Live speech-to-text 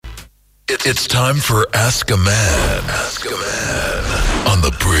It's time for Ask a Man. Ask a Man on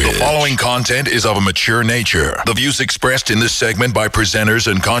the bridge. The following content is of a mature nature. The views expressed in this segment by presenters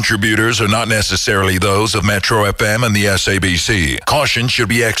and contributors are not necessarily those of Metro FM and the SABC. Caution should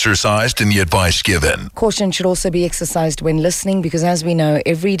be exercised in the advice given. Caution should also be exercised when listening because, as we know,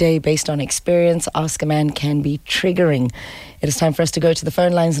 every day based on experience, Ask a Man can be triggering. It is time for us to go to the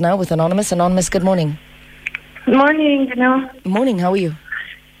phone lines now with Anonymous. Anonymous, good morning. Good morning, Janelle. Morning, how are you?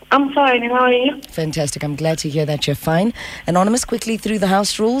 I'm fine, how are you? Fantastic. I'm glad to hear that you're fine. Anonymous, quickly through the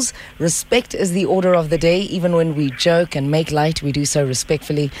house rules. Respect is the order of the day. Even when we joke and make light, we do so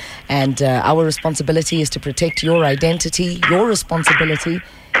respectfully. And our responsibility is to protect your identity. Your responsibility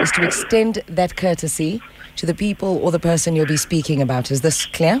is to extend that courtesy to the people or the person you'll be speaking about. Is this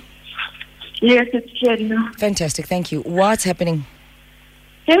clear? Yes, it's clear now. Fantastic. Thank you. What's happening?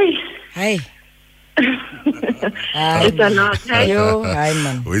 Hey. Hi. It's a lot. Hey. Yo, hi,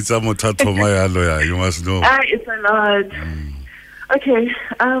 man. You must know. It's a lot. Okay,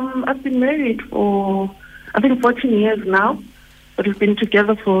 I've been married for, I think, 14 years now, but we've been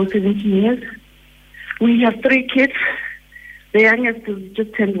together for 17 years. We have 3 kids. The youngest is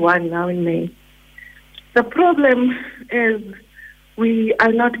just turned 1 now in May. The problem is we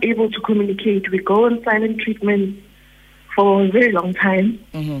are not able to communicate. We go on silent treatment for a very long time.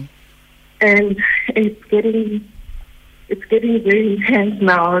 Mm-hmm. And it's getting very intense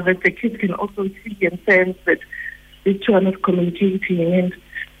now that the kids can also see and sense that these two are not communicating. And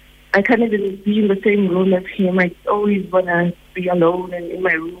I can't even be in the same room as him. I always want to be alone and in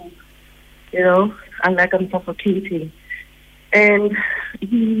my room, and like I'm suffocating. And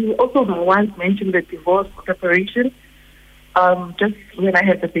he also once mentioned the divorce or separation just when I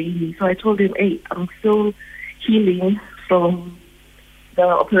had the baby. So I told him, hey, I'm still healing from the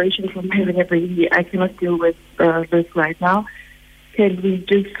operation from having a baby. I cannot deal with this right now. Can we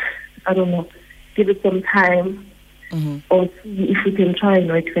just, give it some time or see if we can try and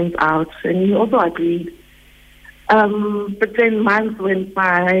work things out? And he also agreed. But then months went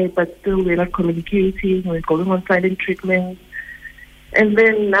by, but still we're not communicating. We're going on silent treatment. And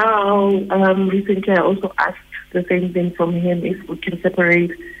then now, recently I also asked the same thing from him, if we can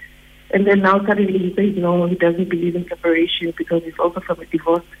separate. And then now suddenly he says no, he doesn't believe in separation because he's also from a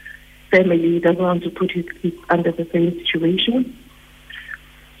divorced family. He doesn't want to put his kids under the same situation.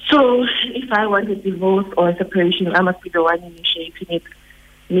 So if I want a divorce or a separation, I must be the one initiating it,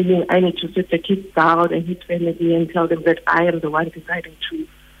 meaning I need to sit the kids down and his family and tell them that I am the one deciding to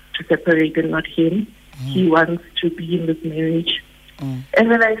separate and not him. He wants to be in this marriage. And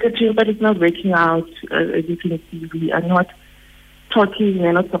then I said to him, but it's not working out. As you can see, we are not talking,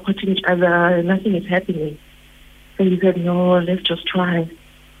 we're not supporting each other, nothing is happening. So he said, no, let's just try.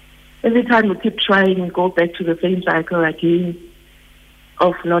 Every time we keep trying, we go back to the same cycle again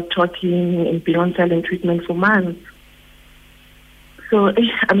of not talking and being on silent treatment for months. So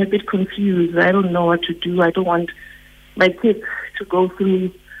I'm a bit confused. I don't know what to do. I don't want my kids to go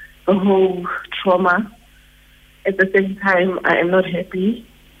through the whole trauma. At the same time, I am not happy.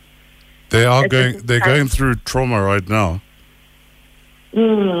 They're going through trauma right now.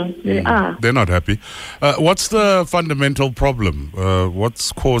 They are. They're not happy. What's the fundamental problem?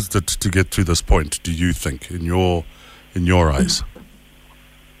 What's caused it to get to this point, do you think, in your eyes?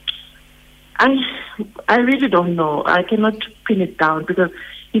 I really don't know. I cannot pin it down because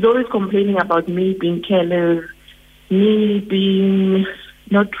he's always complaining about me being careless, me being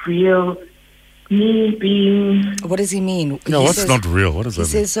not real, me being... What does he mean? No, what's not real? What does that mean?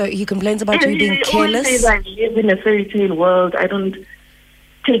 He says, so he complains about you being careless? He always says I live in a fairy tale world. I don't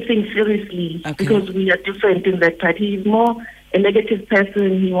take things seriously because we are different in that part. He's more a negative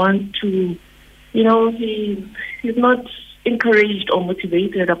person. He wants to, he's not encouraged or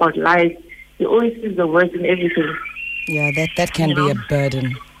motivated about life. He always sees the worst in everything. Yeah, that can be a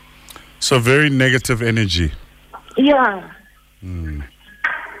burden. So very negative energy. Yeah.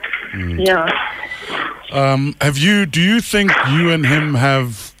 Yeah. Do you think you and him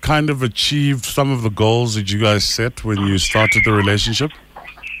have kind of achieved some of the goals that you guys set when you started the relationship?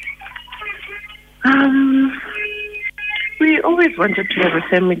 We always wanted to have a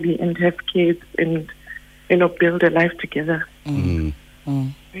family and have kids and, build a life together.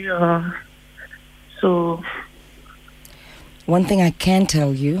 Yeah. So. One thing I can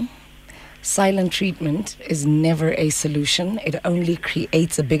tell you, silent treatment is never a solution. It only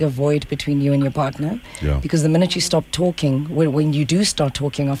creates a bigger void between you and your partner. Yeah. Because the minute you stop talking, when you do start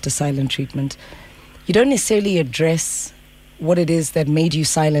talking after silent treatment, you don't necessarily address what it is that made you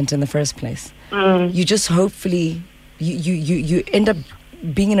silent in the first place. You just hopefully, you end up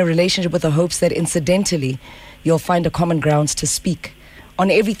being in a relationship with the hopes that incidentally you'll find a common grounds to speak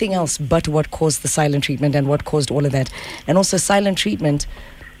on everything else but what caused the silent treatment and what caused all of that. And also silent treatment,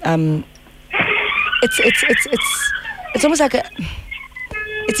 it's almost like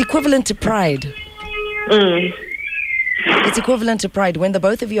it's equivalent to pride. It's equivalent to pride when the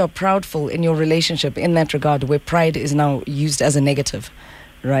both of you are proudful in your relationship in that regard, where pride is now used as a negative,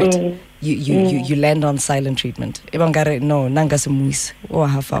 right? You land on silent treatment. No,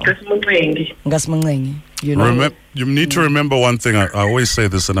 you know. You need to remember one thing. I always say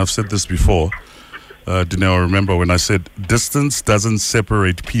this, and I've said this before. Dineo, remember when I said distance doesn't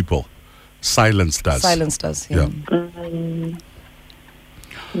separate people, silence does. Silence does. Yeah.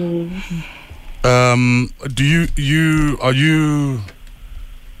 Are you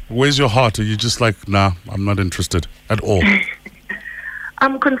where's your heart? Are you just like, nah, I'm not interested at all?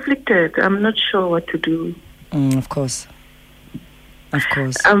 I'm conflicted. I'm not sure what to do. Of course.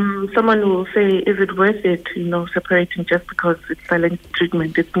 Someone will say, is it worth it, separating just because it's silent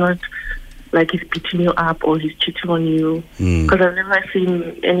treatment? It's not like he's beating you up or he's cheating on you. Because I've never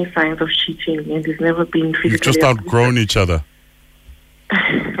seen any signs of cheating, and he's never been physically. You've just outgrown each other.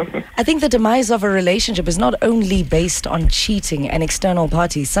 I think the demise of a relationship is not only based on cheating and external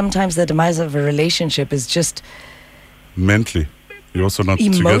parties. Sometimes the demise of a relationship is just mentally. You're also not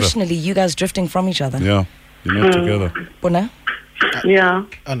emotionally, together. you guys drifting from each other. Yeah, you're not together. Bona? Yeah.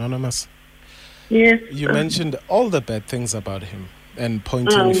 Anonymous. Yes. You mentioned all the bad things about him and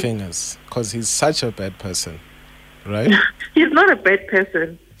pointing fingers because he's such a bad person, right? He's not a bad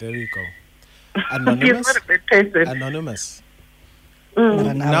person. There you go. Anonymous. He's not a bad person. Anonymous.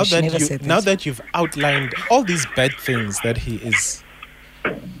 Now that you've outlined all these bad things that he is,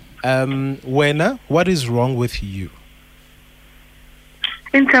 Wena, what is wrong with you?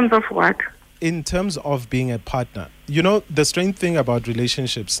 In terms of what? In terms of being a partner. You know, the strange thing about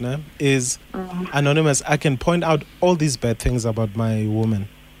relationships is, Anonymous, I can point out all these bad things about my woman,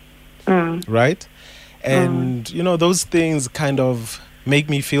 right? And, those things kind of make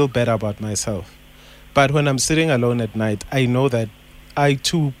me feel better about myself. But when I'm sitting alone at night, I know that I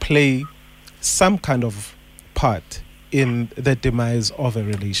too play some kind of part in the demise of a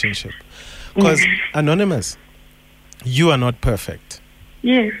relationship. Because, Anonymous, you are not perfect.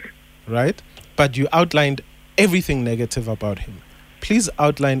 Yes. Right? But you outlined everything negative about him. Please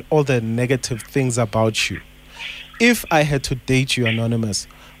outline all the negative things about you. If I had to date you, Anonymous,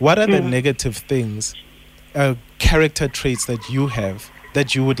 what are the negative things, character traits that you have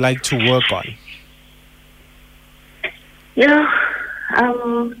that you would like to work on?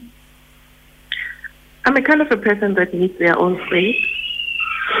 I'm a kind of a person that needs their own space,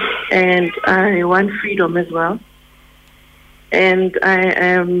 and I want freedom as well. And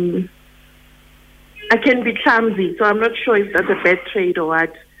I can be clumsy, so I'm not sure if that's a bad trait or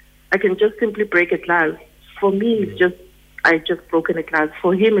what. I can just simply break a glass. For me, it's I just broken a glass.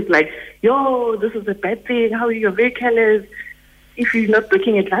 For him, it's like, yo, this is a bad thing. How you're very careless. If you're not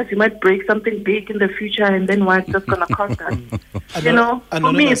breaking a glass, you might break something big in the future, and then what's just gonna cost us? Anonymous,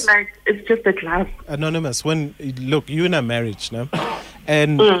 for me, it's like it's just a glass. Anonymous, you're in a marriage now,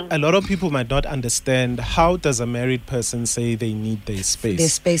 and a lot of people might not understand how does a married person say they need their space. Their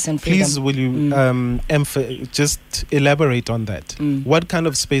space and freedom. Please, will you just elaborate on that? What kind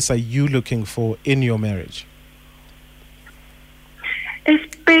of space are you looking for in your marriage? A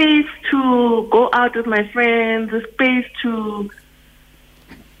space to go out with my friends, a space to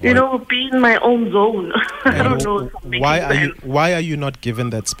be in my own zone. I don't know. Why are you not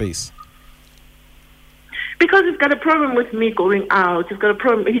given that space? Because he's got a problem with me going out. He's got a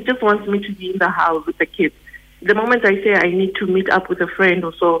problem. He just wants me to be in the house with the kids. The moment I say I need to meet up with a friend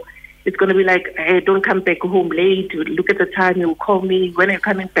or so, it's going to be like, hey, don't come back home late. Look at the time. You'll call me when you're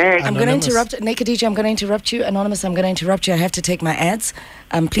coming back. I'm going to interrupt. Naked DJ, I'm going to interrupt you. Anonymous, I'm going to interrupt you. I have to take my ads.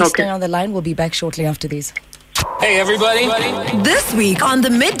 Please stay on the line. We'll be back shortly after these. Hey, everybody. This week on the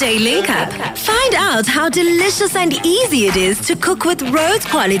Midday Link Up, find out how delicious and easy it is to cook with Rhodes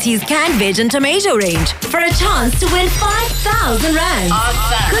Quality's canned veg and tomato range for a chance to win 5,000 Rand.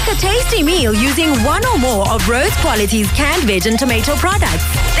 Awesome. Cook a tasty meal using one or more of Rhodes Quality's canned veg and tomato products.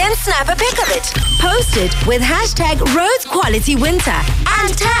 Then snap a pic of it. Post it with hashtag Rhodes Quality Winter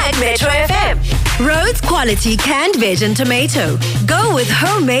and tag Metro FM. Rhodes Quality canned veg and tomato. Go with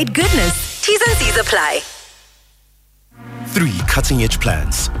homemade goodness. T's and C's apply. 3 cutting-edge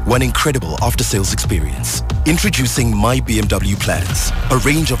plans, 1 incredible after-sales experience. Introducing My BMW Plans, a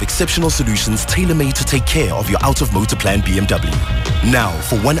range of exceptional solutions tailor-made to take care of your out-of-motor plan BMW. Now,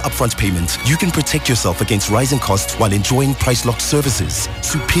 for 1 upfront payment, you can protect yourself against rising costs while enjoying price-locked services,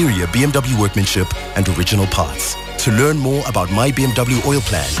 superior BMW workmanship, and original parts. To learn more about My BMW Oil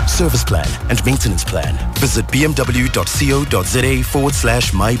Plan, Service Plan, and Maintenance Plan, visit bmw.co.za/My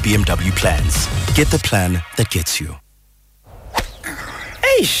BMW Plans. Get the plan that gets you.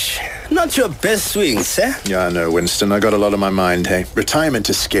 Eish, not your best swing, sir. Yeah, I know, Winston. I got a lot on my mind, hey. Retirement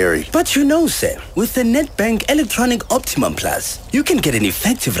is scary. But you know, sir, with the Nedbank Electronic Optimum Plus, you can get an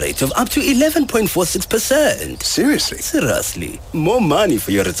effective rate of up to 11.46%. Seriously? Seriously. More money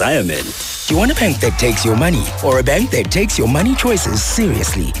for your retirement. Do you want a bank that takes your money or a bank that takes your money choices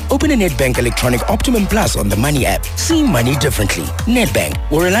seriously? Open a Nedbank Electronic Optimum Plus on the Money app. See money differently. Nedbank,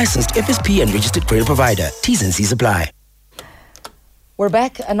 we're a licensed FSP and registered credit provider. T's and C's apply. We're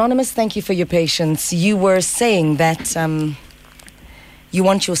back. Anonymous, thank you for your patience. You were saying that you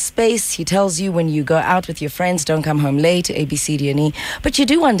want your space. He tells you when you go out with your friends, don't come home late, A, B, C, D, and E. But you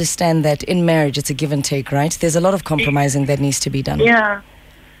do understand that in marriage, it's a give and take, right? There's a lot of compromising that needs to be done. Yeah.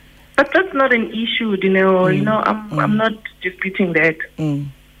 But that's not an issue, you know. I'm not disputing that.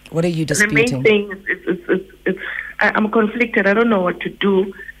 What are you disputing? The main thing is I'm conflicted. I don't know what to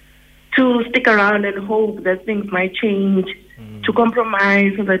do. To stick around and hope that things might change. To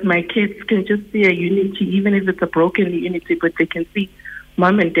compromise so that my kids can just see a unity, even if it's a broken unity, but they can see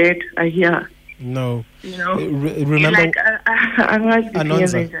mom and dad are here. No. You know? Remember, like,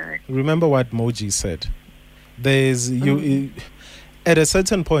 Anonza, remember what Moji said. There's at a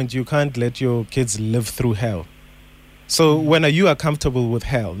certain point, you can't let your kids live through hell. So when you are comfortable with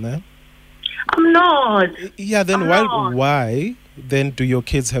hell, no? I'm not. Yeah, then why then do your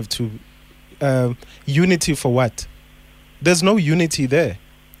kids have to unity for what? There's no unity there.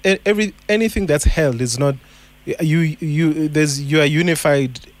 Anything that's hell is not you are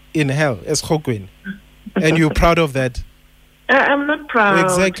unified in hell as Khokwin. And you're proud of that. I'm not proud.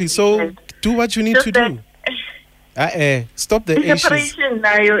 Exactly. So do what you need to do. Stop the separation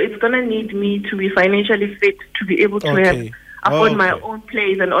now. It's gonna need me to be financially fit to be able to afford my own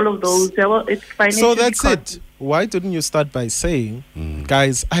place and all of those. It's financially. So that's it. Why didn't you start by saying,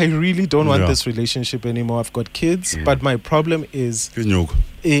 guys, I really don't want this relationship anymore. I've got kids, but my problem is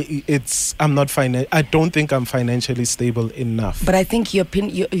I'm not I don't think I'm financially stable enough. But I think you're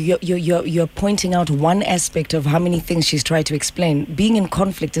pointing out one aspect of how many things she's tried to explain. Being in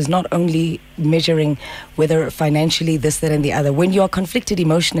conflict is not only measuring whether financially this, that, and the other. When you are conflicted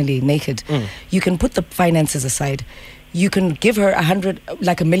emotionally, naked, you can put the finances aside. You can give her 1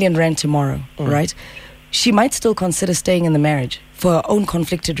 million rand tomorrow, right? She might still consider staying in the marriage for her own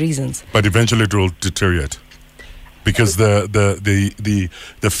conflicted reasons. But eventually it will deteriorate because the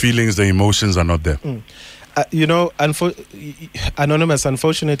feelings, the emotions are not there. Anonymous,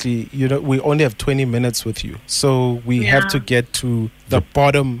 unfortunately, we only have 20 minutes with you. So we have to get to the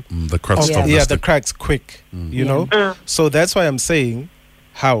bottom. The crux of the cracks quick, you know. So that's why I'm saying,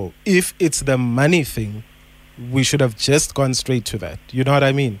 if it's the money thing, we should have just gone straight to that. You know what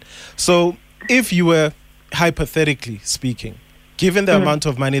I mean? So if you were, hypothetically speaking, given the amount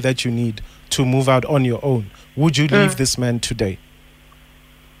of money that you need to move out on your own, would you leave this man today?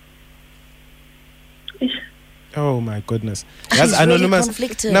 Oh my goodness. That's Anonymous. Really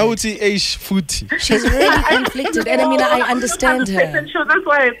conflicted. Now it's age footy. She's really conflicted. And I understand her. Sure, that's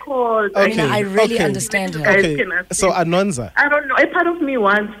why I called. Okay. I really understand her. Okay. So Anonza. I don't know. A part of me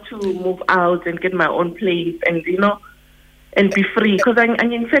wants to move out and get my own place and and be free, because I'm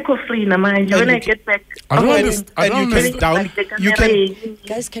in free now. When I get back,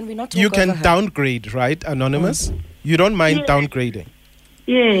 guys, can we not talk you can over her? Downgrade, right, Anonymous? You don't mind downgrading?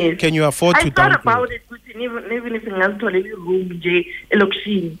 Yes. Can you afford to downgrade? I thought about it, even if I'm to a room,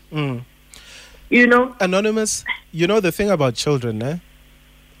 you know? Anonymous, you know the thing about children,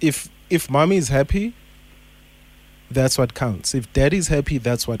 if mommy is happy, that's what counts. If daddy's happy,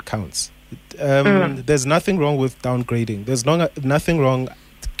 that's what counts. There's nothing wrong with downgrading. There's nothing wrong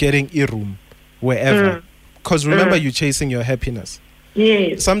getting a room wherever. Because remember, you're chasing your happiness.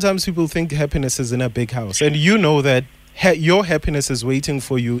 Yes. Sometimes people think happiness is in a big house. And you know that your happiness is waiting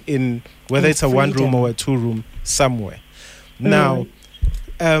for you in whether it's a one room or a 2 room somewhere. Now,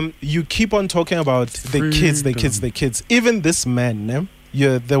 you keep on talking about the kids. Even this man,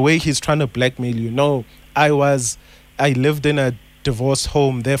 the way he's trying to blackmail you. No, I lived in a divorce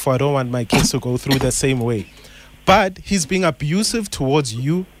home, therefore I don't want my kids to go through the same way. But he's being abusive towards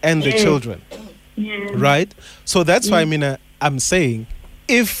you and the children. Right? So that's why I'm saying,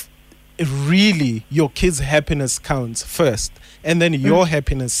 if really your kids' happiness counts first and then your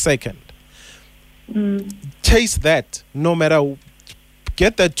happiness second, chase that, no matter,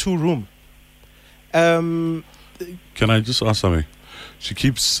 get that 2 room. Can I just ask something? She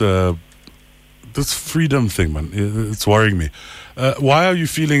keeps this freedom thing, man, it's worrying me. Why are you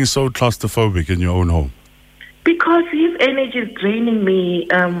feeling so claustrophobic in your own home? Because his energy is draining me,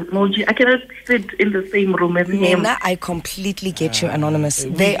 Moji. I cannot sit in the same room as him. Nina, I completely get you, Anonymous.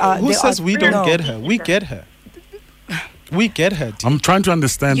 Who says we don't get her? We get her. We get her. I'm trying to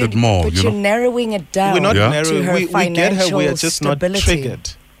understand it more. But you're narrowing it down. We're not narrowing. To her we get her. We are just stability. not triggered.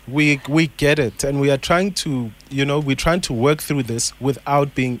 We get it, and we are trying to, we're trying to work through this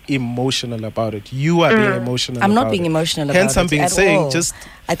without being emotional about it. You are being emotional. I'm not being emotional about it. Hence, I'm being saying all. just.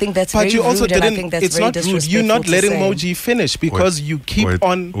 I think that's but very you also rude, didn't. and I think that's it's very not rude. You're not letting Moji finish because you keep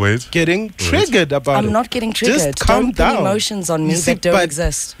on getting triggered about it. I'm not getting triggered. Just calm don't down. Put emotions on me that don't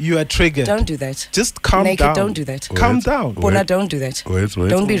exist. You are triggered. Don't do that. Just calm down. Don't do that. Calm down. Bona, don't do that.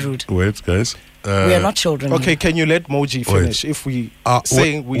 Don't be rude. Wait, guys. We are not children. Okay, can you let Moji finish? If we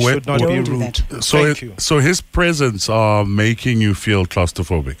saying we should not be rude. Thank you. So his presence are making you feel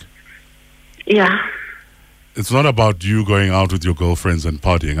claustrophobic. Yeah. It's not about you going out with your girlfriends and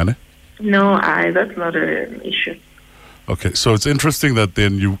partying, isn't it? No, that's not an issue. Okay, so it's interesting that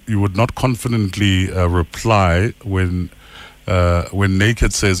then you would not confidently reply when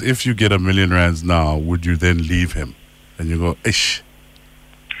Naked says, if you get R1 million now, would you then leave him? And you go, ish.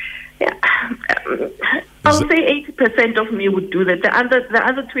 Yeah, I'll say 80% of me would do that. The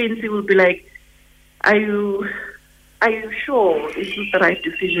other 20 will be like, are you sure this is the right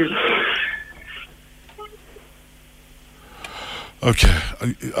decision? Okay,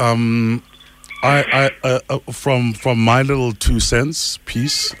 I from my little 2 cents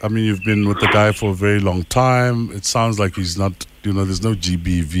piece. I mean, you've been with the guy for a very long time. It sounds like he's not. There's no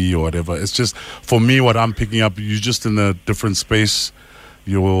GBV or whatever. It's just for me what I'm picking up. You're just in a different space.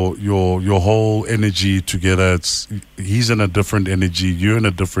 Your whole energy together. He's in a different energy. You're in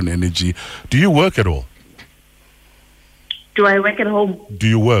a different energy. Do you work at all? Do I work at home? Do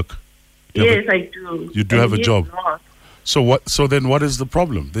you work? Yes, I do. You do have a job. Not. So then what is the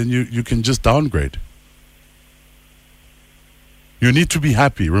problem? Then you can just downgrade. You need to be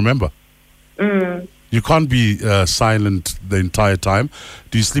happy, remember. You can't be silent the entire time.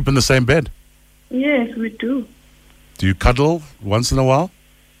 Do you sleep in the same bed? Yes, we do. Do you cuddle once in a while?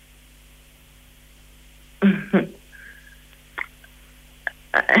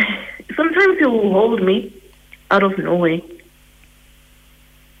 Sometimes he will hold me out of nowhere.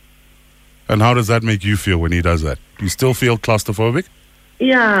 And how does that make you feel when he does that? Do you still feel claustrophobic?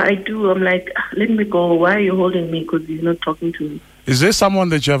 Yeah, I do. I'm like, let me go. Why are you holding me? Because he's not talking to me. Is there someone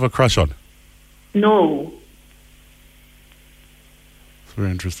that you have a crush on? No. It's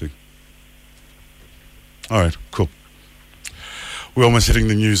very interesting. All right, cool. We're almost hitting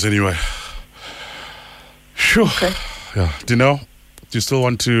the news anyway. Sure. Okay. Yeah. Do you still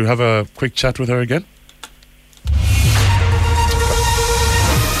want to have a quick chat with her again?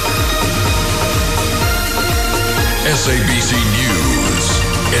 SABC News,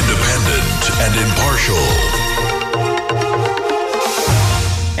 independent and impartial.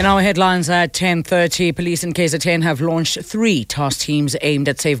 In our headlines at 10:30, police in KZN have launched 3 task teams aimed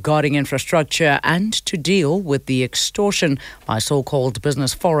at safeguarding infrastructure and to deal with the extortion by so-called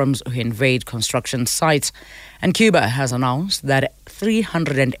business forums who invade construction sites. And Cuba has announced that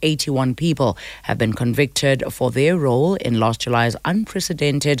 381 people have been convicted for their role in last July's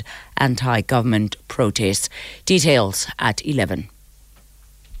unprecedented anti-government protests. Details at 11.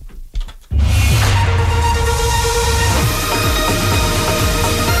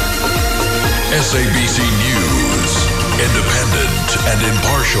 SABC News, independent and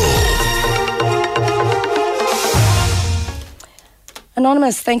impartial.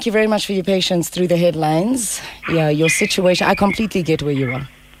 Anonymous, thank you very much for your patience through the headlines. Yeah, your situation, I completely get where you are.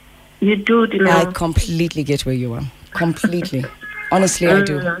 You do, I completely get where you are. Completely. Honestly, I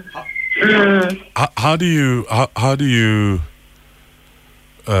do. How do you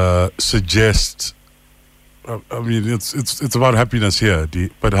suggest? I mean, it's about happiness here,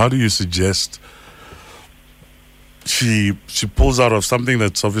 but how do you suggest she pulls out of something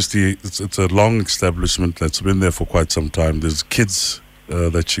that's obviously it's a long establishment that's been there for quite some time. There's kids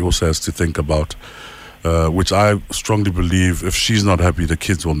that she also has to think about, which I strongly believe if she's not happy, the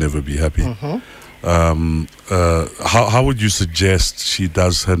kids will never be happy. How would you suggest she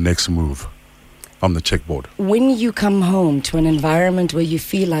does her next move on the checkboard? When you come home to an environment where you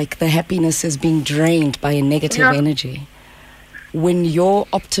feel like the happiness is being drained by a negative energy, when your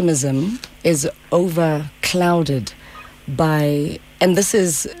optimism is overclouded by, and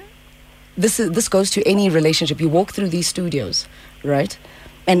this goes to any relationship. You walk through these studios, right?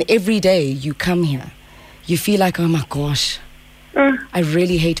 And every day you come here, you feel like, oh my gosh, I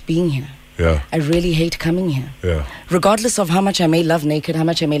really hate being here. Yeah. I really hate coming here. Yeah. Regardless of how much I may love Naked, how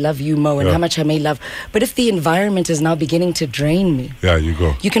much I may love you, Mo, and how much I may love. But if the environment is now beginning to drain me, you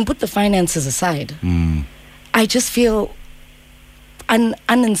go. You can put the finances aside. I just feel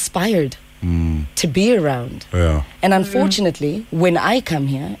uninspired to be around. Yeah. And unfortunately, when I come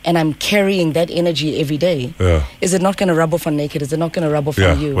here and I'm carrying that energy every day, is it not going to rub off on Naked? Is it not going to rub off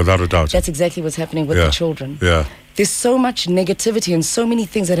on you? Without a doubt. That's exactly what's happening with the children. Yeah. There's so much negativity and so many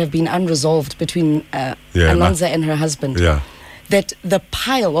things that have been unresolved between Alonza and her husband. Yeah. That the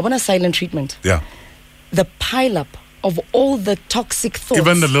pile, I want a silent treatment. Yeah. The pile up of all the toxic thoughts.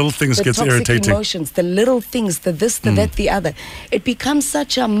 Even the little things the gets toxic irritating. Emotions, the little things, the this, the that, the other. It becomes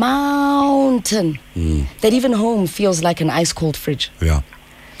such a mountain that even home feels like an ice cold fridge. Yeah.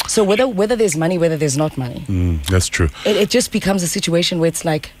 So whether there's money, whether there's not money, that's true. It just becomes a situation where it's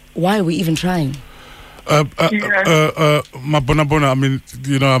like, why are we even trying? Mabona, I mean,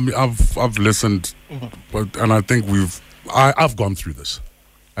 I've listened, and I think I've gone through this,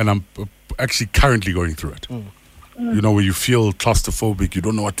 and I'm actually currently going through it. Where you feel claustrophobic, you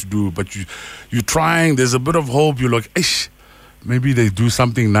don't know what to do, but you're trying. There's a bit of hope. You're like, ish, maybe they do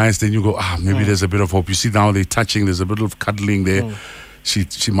something nice. Then you go, maybe there's a bit of hope. You see now they're touching. There's a bit of cuddling there.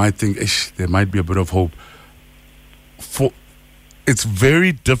 She might think, ish, there might be a bit of hope. It's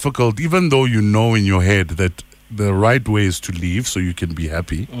very difficult, even though you know in your head that the right way is to leave so you can be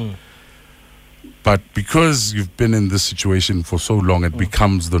happy. But because you've been in this situation for so long, it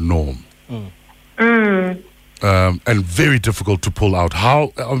becomes the norm. And very difficult to pull out.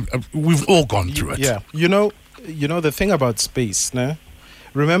 How we've all gone through it. Yeah, you know the thing about space. Nah?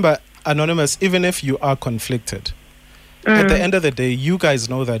 Remember, Anonymous. Even if you are conflicted, at the end of the day, you guys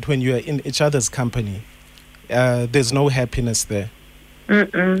know that when you are in each other's company, there's no happiness there.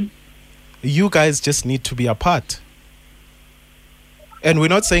 You guys just need to be apart. And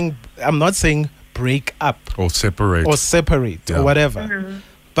I'm not saying break up or separate or whatever.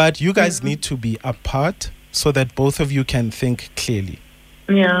 But you guys need to be apart so that both of you can think clearly.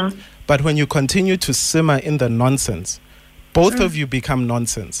 Yeah. But when you continue to simmer in the nonsense, both of you become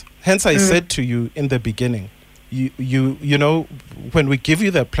nonsense. Hence, I said to you in the beginning, you know, when we give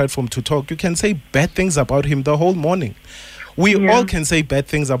you the platform to talk, you can say bad things about him the whole morning. We all can say bad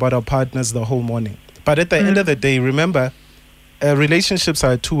things about our partners the whole morning. But at the end of the day, remember, relationships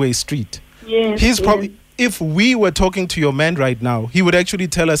are a two-way street. Yes. Probably, if we were talking to your man right now, he would actually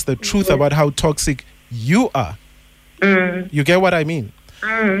tell us the truth about how toxic you are. You get what I mean?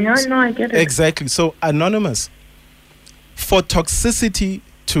 No, I get it. Exactly. So, Anonymous, for toxicity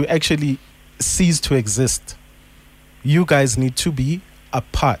to actually cease to exist, you guys need to be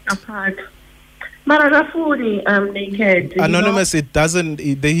apart. Naked. Anonymous, he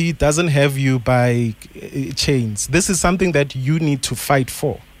doesn't have you by chains. This is something that you need to fight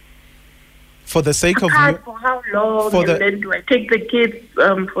for the sake of you. For how long? Then do I take the kids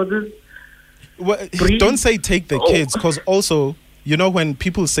for this? Well, don't say take the kids, because also, when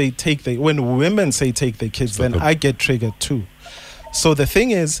people say when women say take the kids, then I get triggered too. So the thing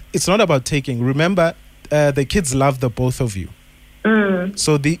is, it's not about taking. Remember, the kids love the both of you.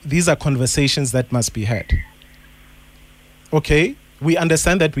 So these are conversations that must be had. Okay? We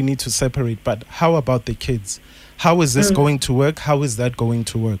understand that we need to separate, but how about the kids? How is this going to work? How is that going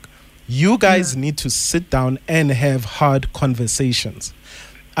to work? You guys need to sit down and have hard conversations.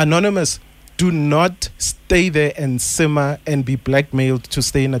 Anonymous, do not stay there and simmer and be blackmailed to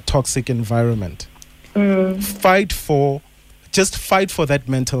stay in a toxic environment. Fight for that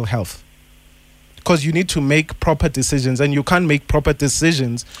mental health. Because you need to make proper decisions, and you can't make proper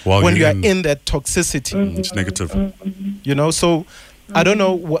decisions when you are in that toxicity. It's negative. So I don't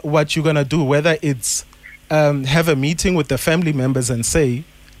know what you're going to do, whether it's have a meeting with the family members and say,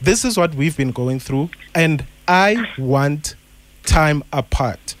 this is what we've been going through, and I want time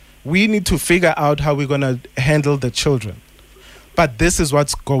apart. We need to figure out how we're going to handle the children. But this is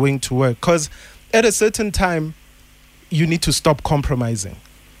what's going to work. Because at a certain time, you need to stop compromising.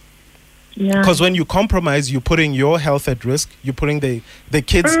 Because when you compromise, you're putting your health at risk. You're putting the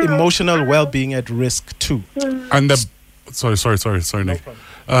kids' emotional well-being at risk too. And sorry, Nick.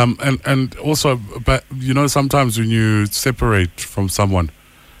 And also, but sometimes when you separate from someone,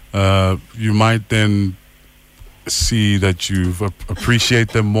 you might then see that you appreciate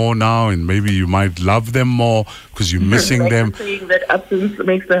them more now, and maybe you might love them more because you're missing them. Saying that absence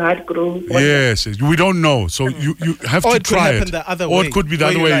makes the heart grow. Yes, we don't know, so you have to try it. Or it could be the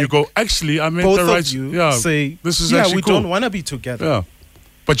other way. You go, actually, I meant both the right. Of you say, this is actually we cool. don't want to be together. Yeah,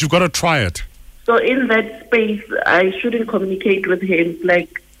 but you've got to try it. So in that space, I shouldn't communicate with him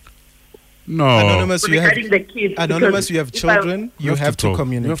like. No. Anonymous, you have children. You have to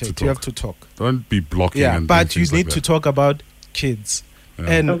communicate. You have to talk. Don't be blocking. Yeah, but you need to talk about kids,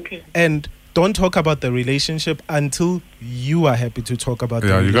 and don't talk about the relationship until you are happy to talk about.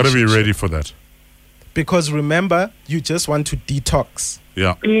 Yeah, you got to be ready for that. Because remember, you just want to detox.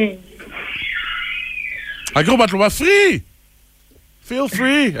 Yeah. Yes. I go back free. Feel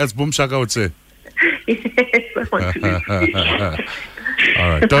free, as Boom Shaka would say. Yes, I want to be free. All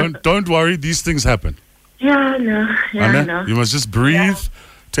right. Don't worry. These things happen. Yeah, no. Yeah, Anna, no. you must just breathe.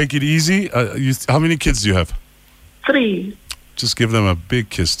 Take it easy. How many kids do you have? 3. Just give them a big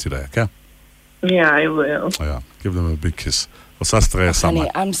kiss today, okay? Yeah, I will. Oh, yeah. Give them a big kiss. Honey,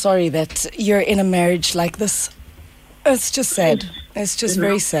 I'm sorry that you're in a marriage like this. It's just sad. It's just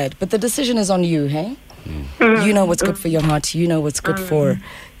very sad. But the decision is on you, hey? You know what's good for your heart. You know what's good for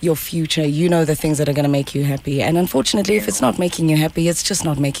your future. You know the things that are going to make you happy. And unfortunately, if it's not making you happy, it's just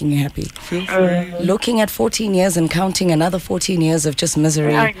not making you happy. Feel free. Looking at 14 years and counting another 14 years of just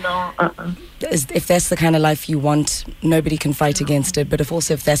misery. I know. If that's the kind of life you want, nobody can fight against it. But if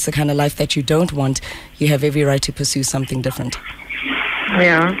that's the kind of life that you don't want, you have every right to pursue something different.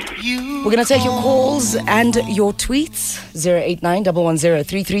 Yeah. We're going to take your calls and your tweets.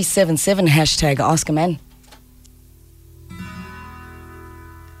 089-110-3377. Hashtag Ask a Man.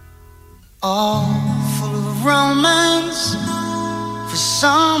 All full of romance for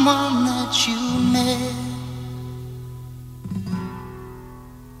someone that you met,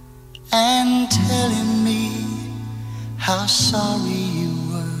 and telling me how sorry you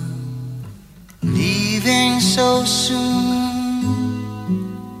were leaving so soon,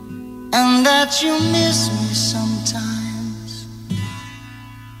 and that you miss me sometimes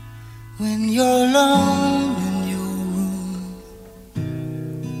when you're alone in your room.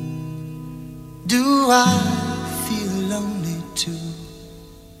 Do I feel lonely too?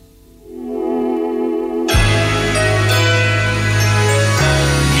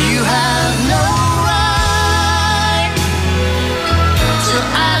 You have no right to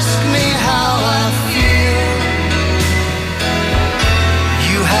ask me how I feel.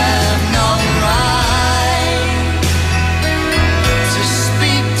 You have no right to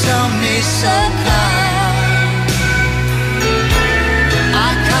speak to me so kind. I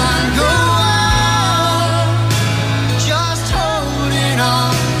can't go on just holding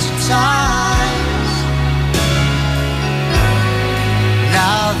on to ties.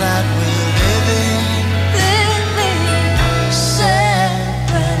 Now that we're living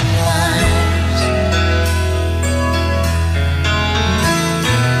separate lives.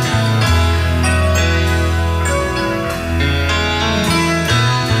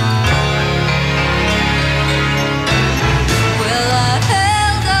 Well, I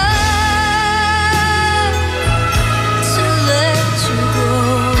held on to let you go,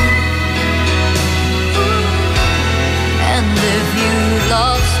 and if you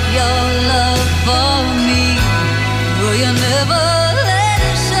lost your love for me, will you never let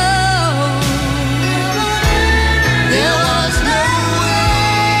it show? There was no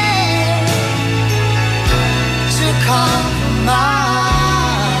way to compromise,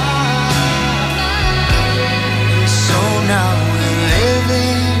 so now we're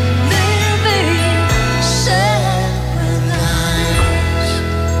living separate lives.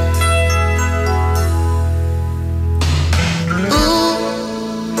 Ooh,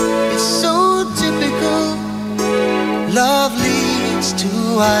 it's so typical. Love leads to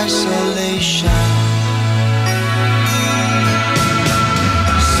isolation.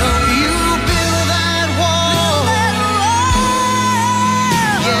 So you build that wall.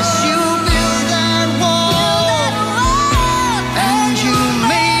 Yes, you build that wall. And you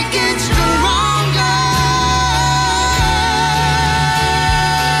make it stronger.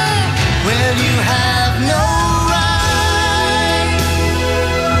 Well, you have no right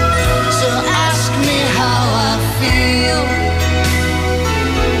to ask me how I feel.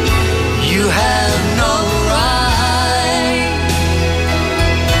 You have no right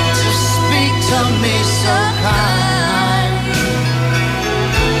to speak to me so kind.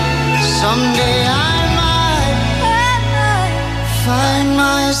 Someday I might find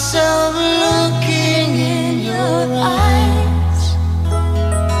myself looking in your eyes,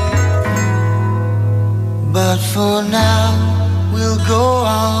 but for now we'll go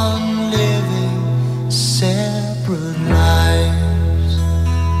on living separate lives.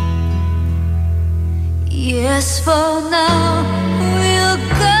 Yes, for now we'll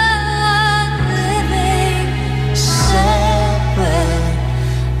go on living separate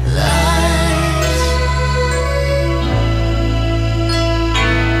lives.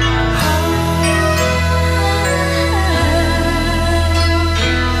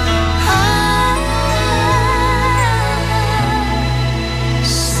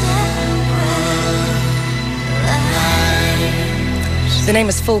 The name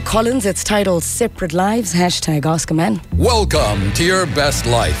is Phil Collins. It's titled Separate Lives. Hashtag Ask a Man. Welcome to your best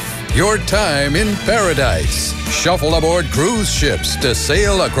life. your time in paradise. Shuffle aboard cruise ships to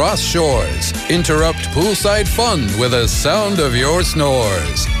sail across shores. Interrupt poolside fun with the sound of your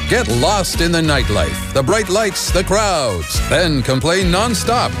snores. Get lost in the nightlife, the bright lights, the crowds. Then complain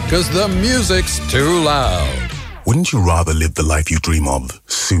non-stop because the music's too loud. Wouldn't you rather live the life you dream of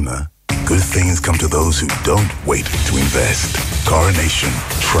sooner? Good things come to those who don't wait to invest. Coronation.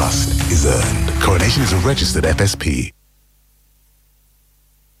 Trust is earned. Coronation is a registered FSP.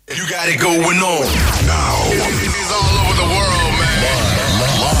 You got it going on. Now. It's all over the world, man.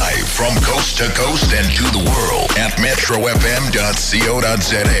 Live from coast to coast and to the world at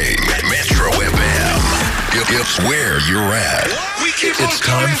metrofm.co.za. Metro FM. It's where you're at. It's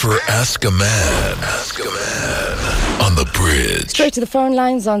time for Ask a Man. Ask a Man on the bridge. Straight to the phone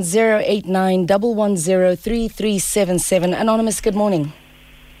lines on 089-110-3377. Anonymous, good morning.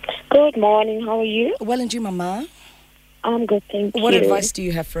 Good morning. How are you? Well, and you, Mama? I'm good, thank you. What advice do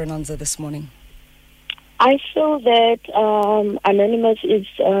you have for Anonza this morning? I feel that Anonymous is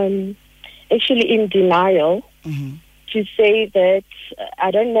actually in denial to say that,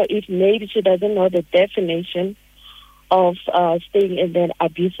 I don't know if maybe she doesn't know the definition of staying in an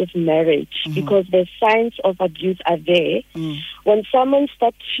abusive marriage because the signs of abuse are there. When someone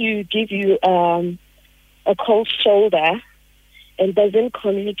starts to give you a cold shoulder and doesn't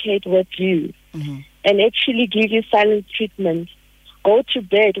communicate with you, and actually give you silent treatment, go to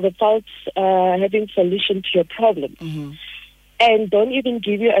bed without having solution to your problem, and don't even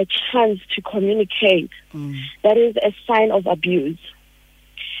give you a chance to communicate, that is a sign of abuse.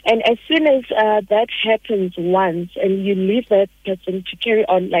 And as soon as that happens once and you leave that person to carry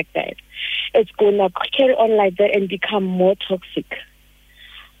on like that, it's going to carry on like that and become more toxic.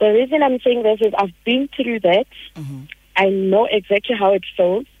 The reason I'm saying this is I've been through that. I know exactly how it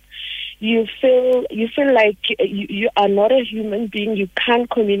feels. You feel like you are not a human being. You can't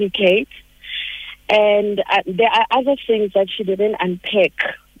communicate. And there are other things that she didn't unpack,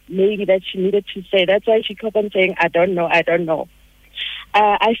 maybe that she needed to say. That's why she kept on saying, I don't know.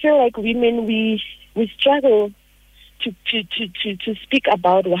 I feel like women, we struggle to speak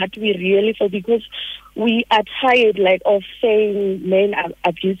about what we really feel because we are tired of saying men are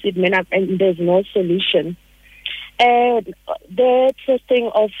abusive, and there's no solution. And the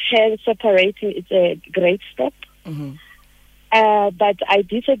thing of her separating is a great step. But I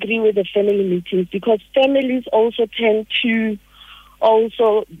disagree with the family meetings because families also tend to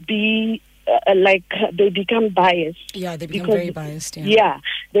also be they become biased. Yeah, they become very biased.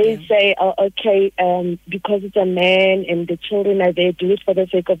 They say, okay, because it's a man and the children are there, do it for the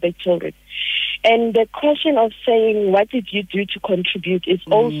sake of the children. And the question of saying, what did you do to contribute is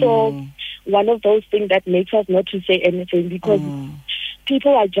also one of those things that makes us not to say anything because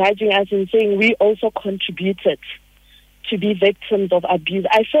people are judging us and saying we also contributed to be victims of abuse.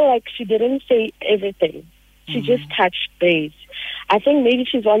 I feel like she didn't say everything. She just touched base. I think maybe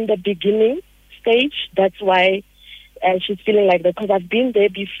she's on the beginning stage. That's why she's feeling like that because I've been there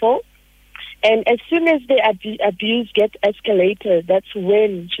before. And as soon as the abuse gets escalated, that's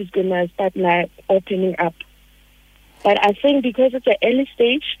when she's going to start opening up. But I think because it's an early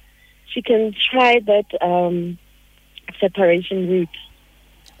stage, she can try that separation route.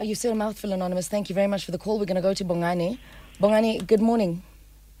 Oh, you said a mouthful, Anonymous. Thank you very much for the call. We're going to go to Bongani. Bongani, good morning.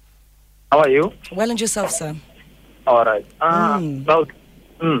 How are you? Well, and yourself, sir? All right.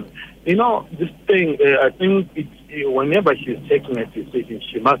 You know, this thing, I think whenever she's taking a decision,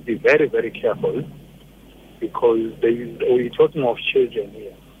 she must be very, very careful because we're talking of children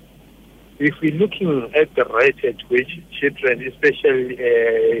here. If we're looking at the rate at which children, especially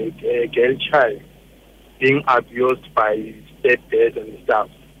a girl child, being abused by stepdad and stuff,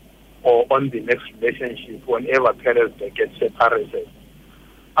 or on the next relationship, whenever parents they get separated,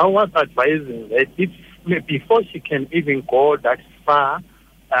 I was advising that before she can even go that far,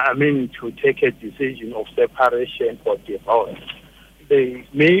 to take a decision of separation or divorce,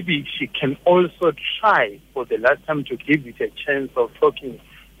 maybe she can also try for the last time to give it a chance of talking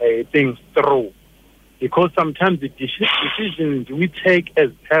things through. Because sometimes the decisions we take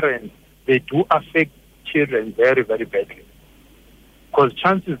as parents, they do affect children very, very badly. Because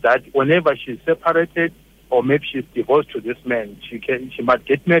chances that whenever she's separated or maybe she's divorced to this man, she might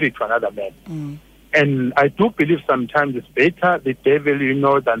get married to another man. And I do believe sometimes it's better the devil you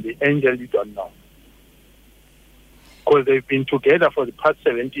know than the angel you don't know. Because they've been together for the past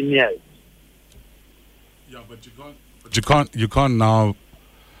 17 years. Yeah, but you can't now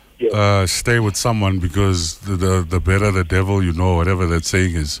stay with someone because the better the devil you know, whatever that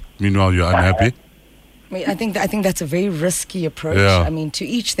saying is. Meanwhile, you're unhappy. I think that's a very risky approach. Yeah. I mean, to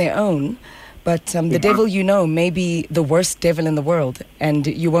each their own. But the devil you know may be the worst devil in the world, and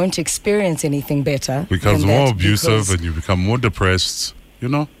you won't experience anything better. Becomes than more that abusive and you become more depressed, you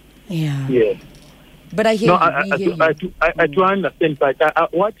know? Yeah. Yeah. But I hear No, you. I do understand, but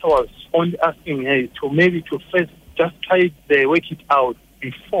what I was only asking her is to first just try to work it out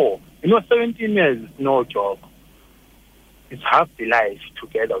before. 17 years, no job. It's half the life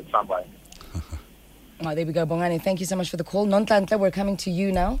together with somebody. Oh, there we go, Bongani. Thank you so much for the call. Nonhlanhla, we're coming to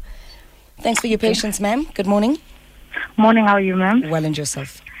you now. Thanks for your patience, ma'am. Good morning. Morning, how are you, ma'am? Well, and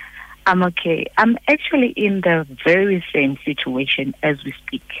yourself? I'm okay. I'm actually in the very same situation as we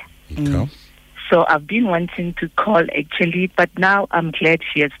speak. Okay. So I've been wanting to call actually, but now I'm glad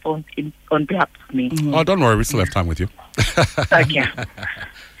she has phoned in on behalf of me. Oh, don't worry. We still have time with you. Okay.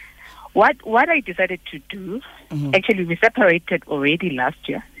 What I decided to do, actually we separated already last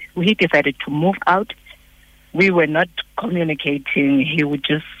year. We decided to move out. We were not communicating. We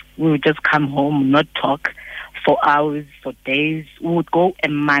would just come home, not talk for hours, for days. We would go a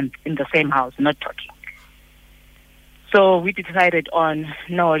month in the same house, not talking. So we decided on,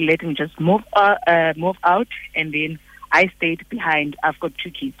 no, let him just move out, and then I stayed behind. I've got 2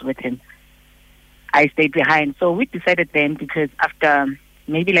 kids with him. I stayed behind. So we decided then, because after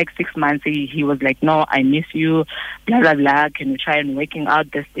maybe like 6 months, he was like, no, I miss you, blah, blah, blah. Can we try and working out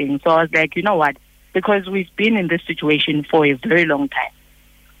this thing? So I was like, you know what? Because we've been in this situation for a very long time.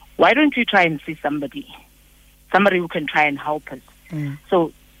 Why don't you try and see somebody who can try and help us?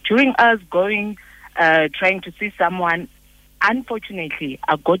 So during us going, trying to see someone, unfortunately,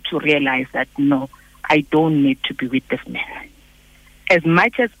 I got to realize that, no, I don't need to be with this man. As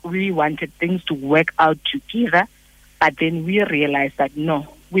much as we wanted things to work out together, but then we realized that, no,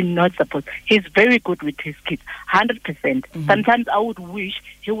 we're not supposed. He's very good with his kids, 100%. Sometimes I would wish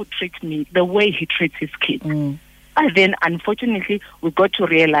he would treat me the way he treats his kids. But then, unfortunately, we got to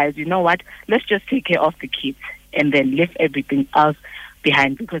realize, you know what, let's just take care of the kids and then leave everything else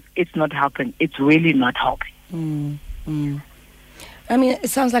behind, because it's not helping. It's really not helping. I mean, it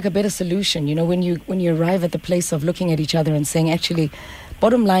sounds like a better solution, when you arrive at the place of looking at each other and saying, actually,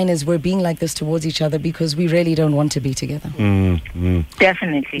 bottom line is we're being like this towards each other because we really don't want to be together.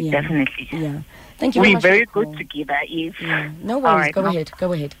 Definitely. Yeah. Thank you very We're much. very good together. No worries. All right,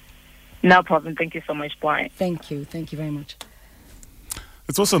 Go ahead. No problem. Thank you so much. Bye. Thank you very much.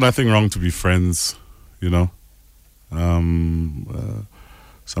 It's also nothing wrong to be friends,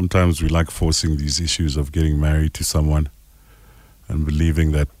 Sometimes we like forcing these issues of getting married to someone and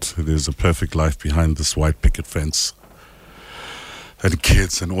believing that there's a perfect life behind this white picket fence and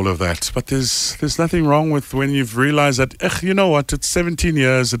kids and all of that. But there's nothing wrong with when you've realized that, you know what, it's 17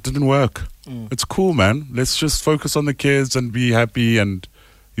 years, it didn't work. It's cool, man. Let's just focus on the kids and be happy and,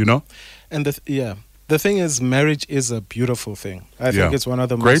 And the thing is, marriage is a beautiful thing. I think it's one of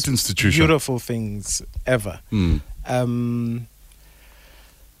the great most institution. beautiful things ever.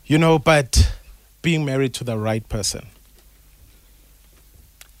 But being married to the right person.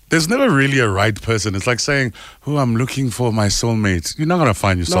 There's never really a right person. It's like saying, I'm looking for my soulmate. You're not going to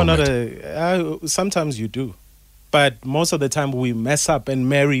find your soulmate. Sometimes you do. But most of the time we mess up and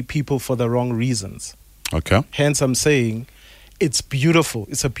marry people for the wrong reasons. Okay. Hence I'm saying it's beautiful.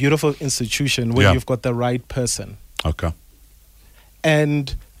 It's a beautiful institution when you've got the right person. Okay.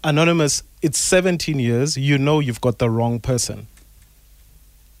 And Anonymous, it's 17 years. You've got the wrong person.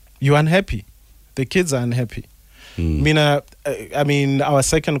 You're unhappy. The kids are unhappy. Mina, our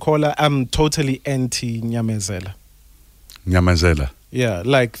second caller, I'm totally anti-Nyamezela. Nyamezela. Yeah,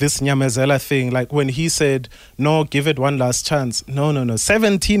 like this Nyamezela thing, like when he said, no, give it one last chance. No.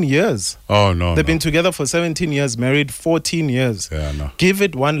 17 years. Oh, no. They've been together for 17 years, married 14 years. Yeah, no. Give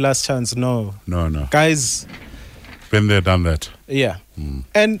it one last chance. No. Guys. Been there, done that. Yeah.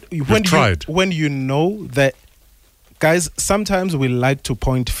 And when you know that, guys, sometimes we like to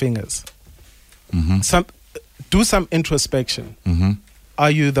point fingers. Do some introspection.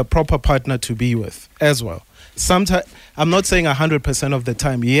 Are you the proper partner to be with as well? Sometimes, I'm not saying 100% of the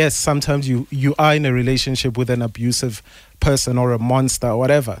time. Yes, sometimes you are in a relationship with an abusive person or a monster or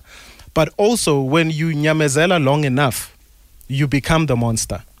whatever. But also, when you nyamezela long enough, you become the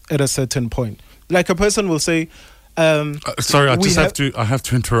monster at a certain point. Like a person will say, sorry, I have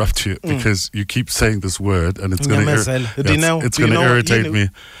to interrupt you because you keep saying this word and it's going to irritate me.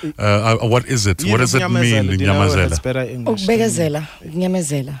 What is it? What does it mean? Nyamezela.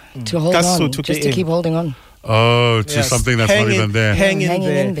 To hold on, just to keep holding on. Oh, to something that's not even there. Hang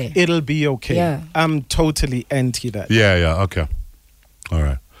in there. It'll be okay. Yeah. I'm totally anti that. Yeah, okay. All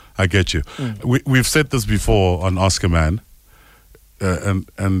right. I get you. We've said this before on Ask a Man. We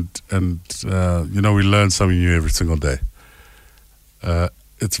learn something new every single day.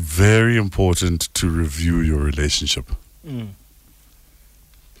 it's very important to review your relationship.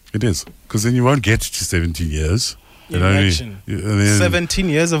 It is, because then you won't get to 17 years. Imagine 17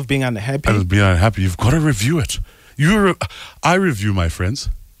 years of being unhappy. And being unhappy, you've got to review it. I review my friends.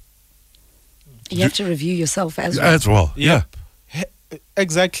 You have to review yourself as well. As well, yeah.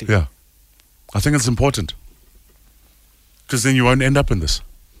 Exactly. Yeah. I think it's important. Because then you won't end up in this.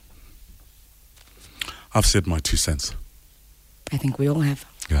 I've said my 2 cents. I think we all have.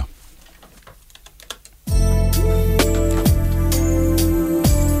 Yeah.